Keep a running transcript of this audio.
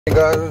Hey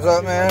guys, what's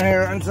up, man?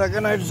 Here in a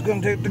second, I'm just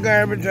gonna take the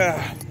garbage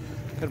out.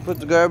 Gotta put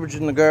the garbage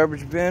in the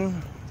garbage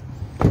bin.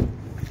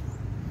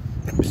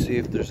 See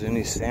if there's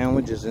any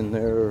sandwiches in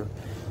there,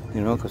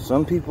 you know, because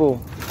some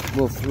people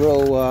will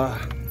throw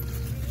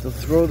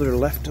their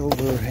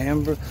leftover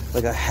hamburger,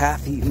 like a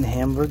half-eaten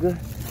hamburger,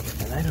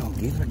 and I don't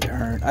give a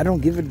darn. I don't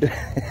give a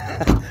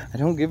I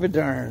don't give a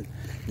darn.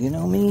 You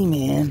know me,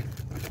 man.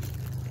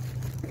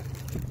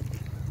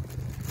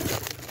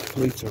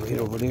 Plates are right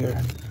over there.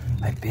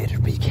 I better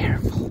be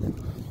careful.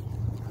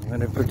 I'm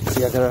gonna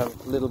see, I got a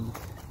little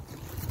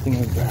thing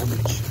of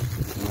garbage.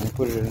 I'm gonna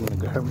put it in the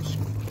garbage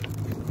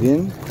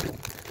bin.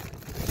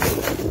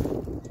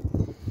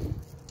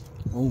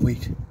 Oh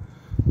wait,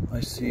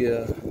 I see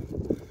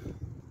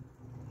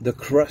the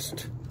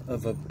crust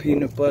of a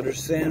peanut butter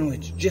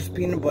sandwich. Just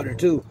peanut butter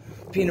too.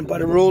 Peanut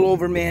butter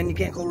rollover, man. You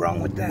can't go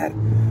wrong with that.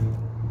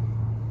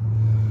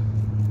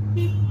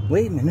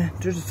 Wait a minute,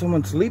 there's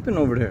someone sleeping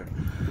over there.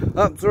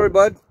 Oh, sorry,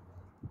 bud.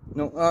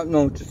 No,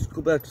 no, just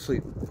go back to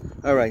sleep.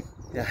 All right.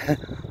 Yeah.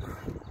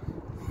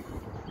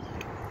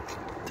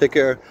 Take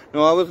care.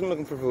 No, I wasn't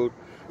looking for food.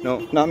 No,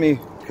 not me.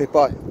 Okay,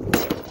 bye.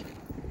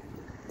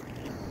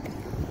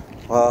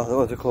 Wow, that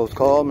was a close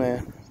call,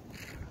 man.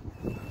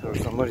 There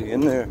was somebody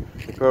in there.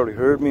 They probably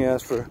heard me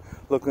ask for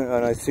looking,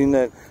 and I seen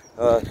that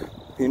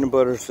peanut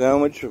butter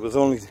sandwich. It was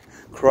only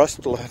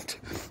crust left.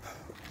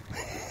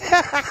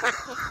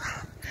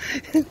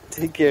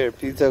 Take care.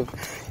 Peace out.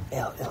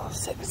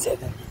 LL77.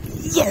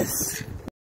 Yes!